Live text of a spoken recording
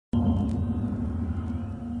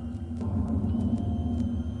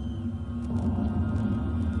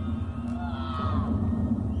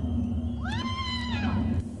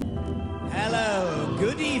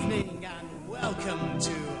evening and welcome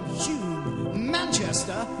to Hulme,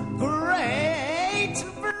 Manchester, Great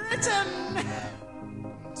Britain.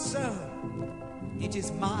 So, it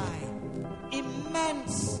is my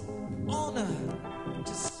immense honour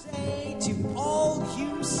to say to all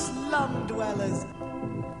you slum dwellers,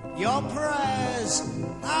 your prayers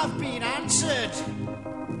have been answered.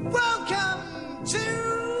 Welcome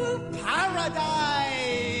to paradise.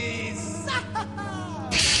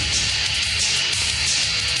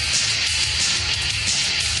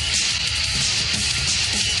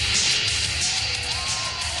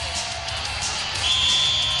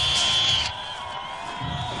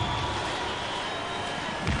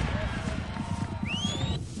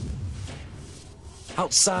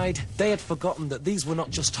 Outside, they had forgotten that these were not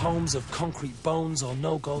just homes of concrete bones or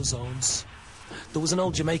no-go zones. There was an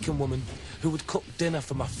old Jamaican woman who would cook dinner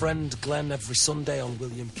for my friend Glenn every Sunday on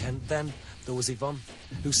William Kent. Then there was Yvonne,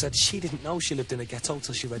 who said she didn't know she lived in a ghetto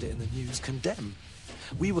till she read it in the news. Condemned.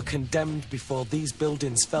 We were condemned before these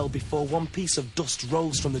buildings fell, before one piece of dust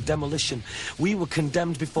rose from the demolition. We were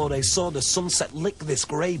condemned before they saw the sunset lick this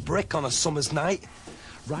grey brick on a summer's night.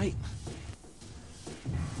 Right?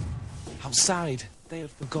 Outside, they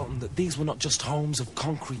had forgotten that these were not just homes of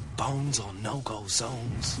concrete bones or no-go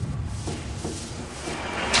zones.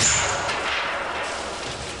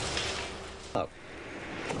 Oh.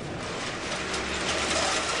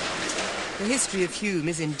 The history of Hulme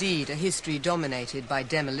is indeed a history dominated by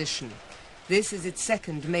demolition. This is its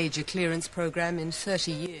second major clearance programme in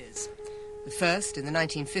 30 years. The first, in the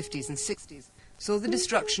 1950s and 60s, saw the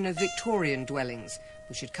destruction of Victorian dwellings,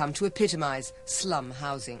 which had come to epitomise slum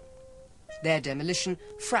housing. Their demolition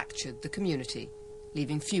fractured the community,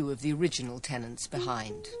 leaving few of the original tenants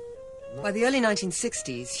behind. By the early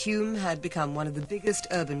 1960s, Hulme had become one of the biggest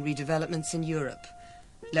urban redevelopments in Europe.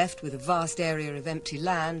 Left with a vast area of empty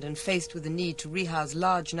land and faced with the need to rehouse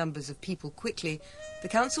large numbers of people quickly, the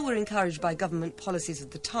council were encouraged by government policies at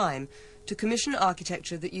the time to commission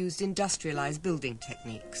architecture that used industrialised building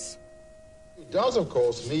techniques. It does, of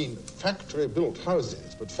course, mean factory-built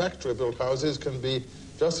houses, but factory-built houses can be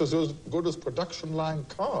just as good as production line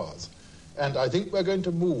cars. And I think we're going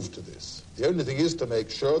to move to this. The only thing is to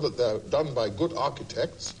make sure that they're done by good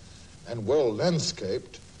architects and well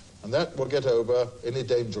landscaped, and that will get over any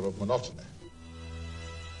danger of monotony.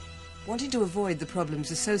 Wanting to avoid the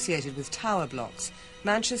problems associated with tower blocks,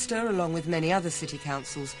 Manchester, along with many other city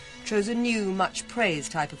councils, chose a new,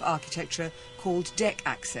 much-praised type of architecture called deck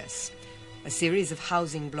access. A series of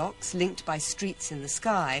housing blocks linked by streets in the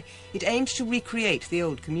sky, it aimed to recreate the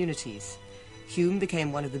old communities. Hulme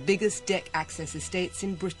became one of the biggest deck access estates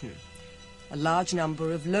in Britain. A large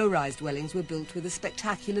number of low-rise dwellings were built with a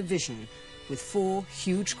spectacular vision, with 4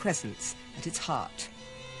 huge crescents at its heart.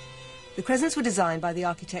 The crescents were designed by the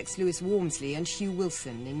architects Lewis Walmsley and Hugh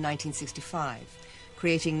Wilson in 1965,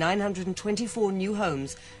 creating 924 new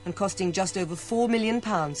homes and costing just over £4 million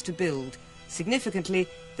to build. Significantly,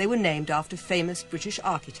 they were named after famous British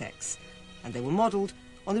architects, and they were modelled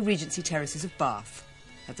on the Regency terraces of Bath.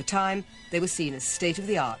 At the time, they were seen as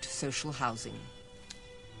state-of-the-art social housing.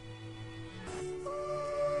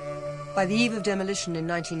 By the eve of demolition in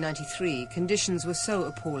 1993, conditions were so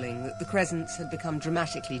appalling that the Crescents had become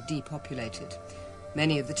dramatically depopulated.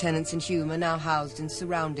 Many of the tenants in Hulme are now housed in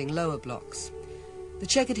surrounding lower blocks. The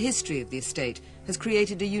checkered history of the estate has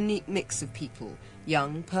created a unique mix of people,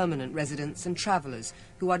 young, permanent residents and travellers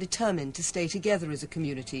who are determined to stay together as a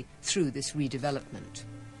community through this redevelopment.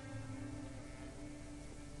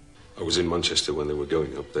 I was in Manchester when they were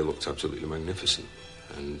going up. They looked absolutely magnificent.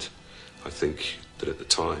 And I think that at the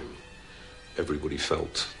time, everybody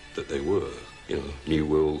felt that they were, New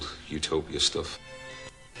World, utopia stuff.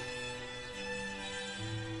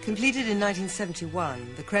 Completed in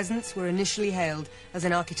 1971, the Crescents were initially hailed as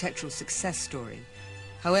an architectural success story.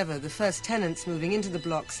 However, the first tenants moving into the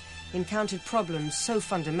blocks encountered problems so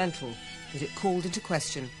fundamental that it called into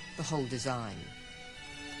question the whole design.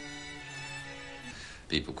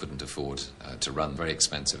 People couldn't afford to run very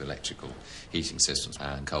expensive electrical heating systems,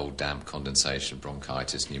 and cold, damp, condensation,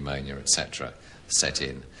 bronchitis, pneumonia, etc. set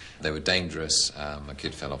in. They were dangerous. A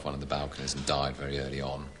kid fell off one of the balconies and died very early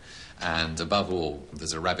on. And above all,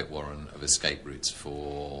 there's a rabbit warren of escape routes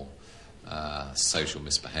for social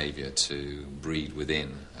misbehaviour to breed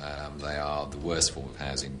within. They are the worst form of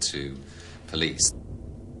housing to police.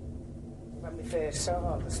 When we first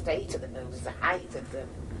saw the state of the buildings, the height of them,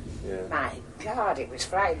 my God, it was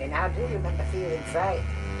frightening. I do remember feeling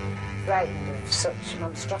frightened of such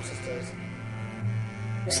monstrosities.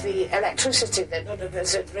 It was the electricity that none of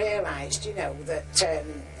us had realised, that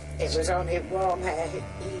it was only warm air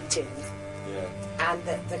heating And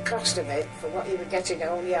the cost of it, for what you were getting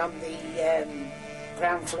only on the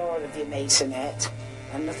ground floor of your masonette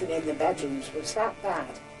and nothing in the bedrooms, was that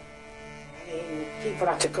bad. I mean, people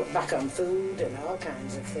had to cut back on food and all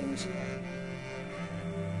kinds of things.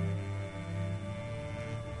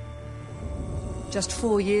 Just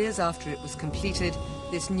 4 years after it was completed,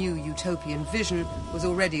 this new utopian vision was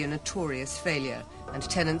already a notorious failure, and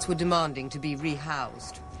tenants were demanding to be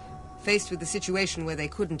rehoused. Faced with the situation where they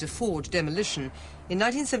couldn't afford demolition, in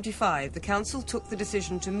 1975 the council took the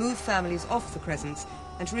decision to move families off the Crescents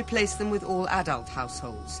and to replace them with all adult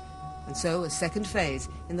households. And so a second phase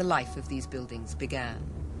in the life of these buildings began.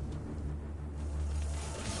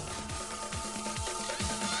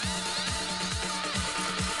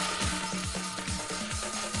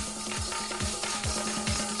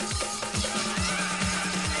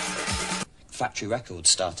 Factory Records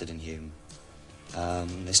started in Hulme.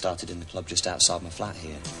 They started in the club just outside my flat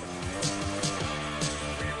here.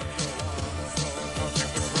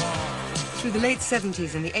 Through the late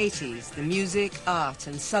 70s and the 80s, the music, art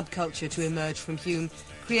and subculture to emerge from Hulme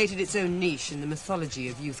created its own niche in the mythology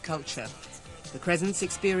of youth culture. The Crescents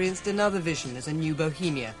experienced another vision as a new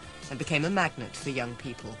Bohemia and became a magnet for young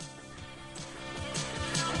people.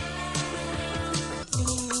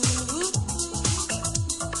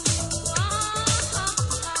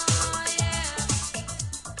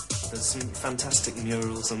 There's some fantastic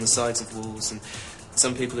murals on the sides of walls, and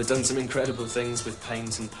some people have done some incredible things with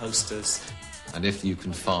paint and posters. And if you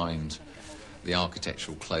can find the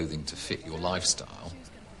architectural clothing to fit your lifestyle,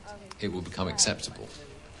 it will become acceptable.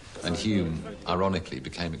 And Hulme, ironically,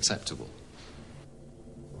 became acceptable.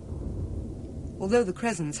 Although the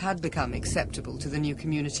Crescents had become acceptable to the new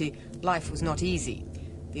community, life was not easy.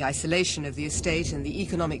 The isolation of the estate and the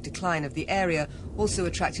economic decline of the area also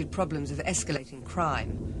attracted problems of escalating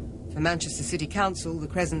crime. For Manchester City Council, the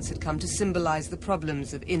Crescents had come to symbolise the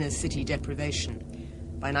problems of inner-city deprivation.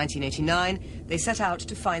 By 1989, they set out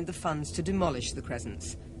to find the funds to demolish the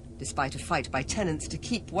Crescents. Despite a fight by tenants to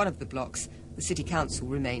keep one of the blocks, the City Council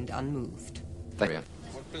remained unmoved.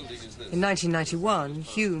 In 1991,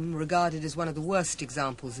 Hulme, regarded as one of the worst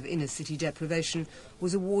examples of inner-city deprivation,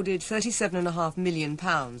 was awarded £37.5 million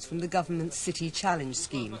from the government's City Challenge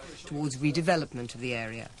scheme towards redevelopment of the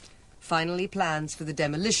area. Finally, plans for the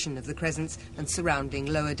demolition of the Crescents and surrounding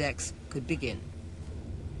lower decks could begin.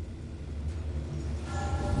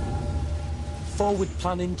 Forward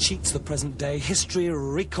planning cheats the present day. History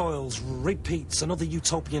recoils, repeats. Another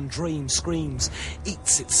utopian dream screams,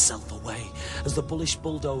 eats itself away as the bullish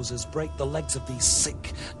bulldozers break the legs of these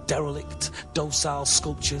sick, derelict, docile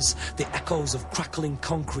sculptures. The echoes of crackling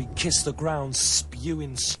concrete kiss the ground,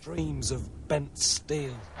 spewing streams of bent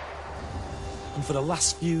steel. And for the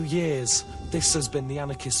last few years, this has been the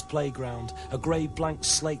anarchist's playground, a grey blank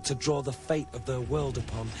slate to draw the fate of their world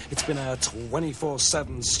upon. It's been a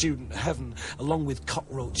 24/7 student heaven, along with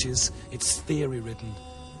cockroaches. It's theory-ridden,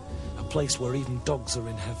 a place where even dogs are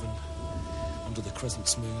in heaven. Under the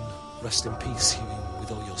Crescent's moon, rest in peace, Hulme, with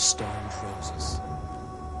all your stormed roses.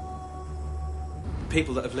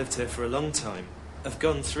 People that have lived here for a long time have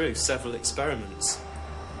gone through several experiments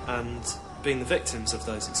and been the victims of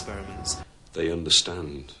those experiments. They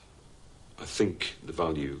understand, I think, the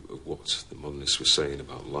value of what the modernists were saying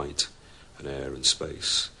about light and air and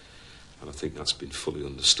space. And I think that's been fully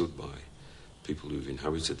understood by people who've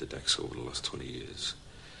inhabited the decks over the last 20 years.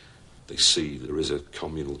 They see there is a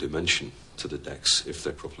communal dimension to the decks if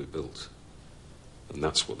they're properly built. And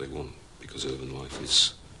that's what they want, because urban life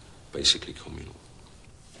is basically communal.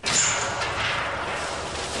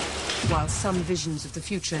 While some visions of the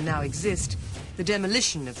future now exist, the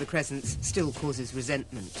demolition of the Crescents still causes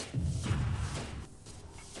resentment.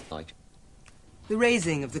 The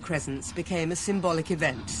raising of the Crescents became a symbolic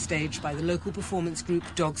event staged by the local performance group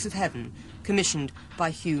Dogs of Heaven, commissioned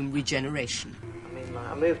by Hulme Regeneration. I mean,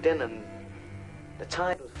 I moved in and the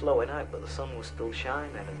tide was flowing out, but the sun was still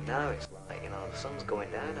shining, and now it's like, you know, the sun's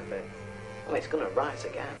going down a bit. I mean, it's going to rise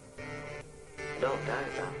again. I don't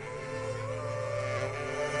doubt that.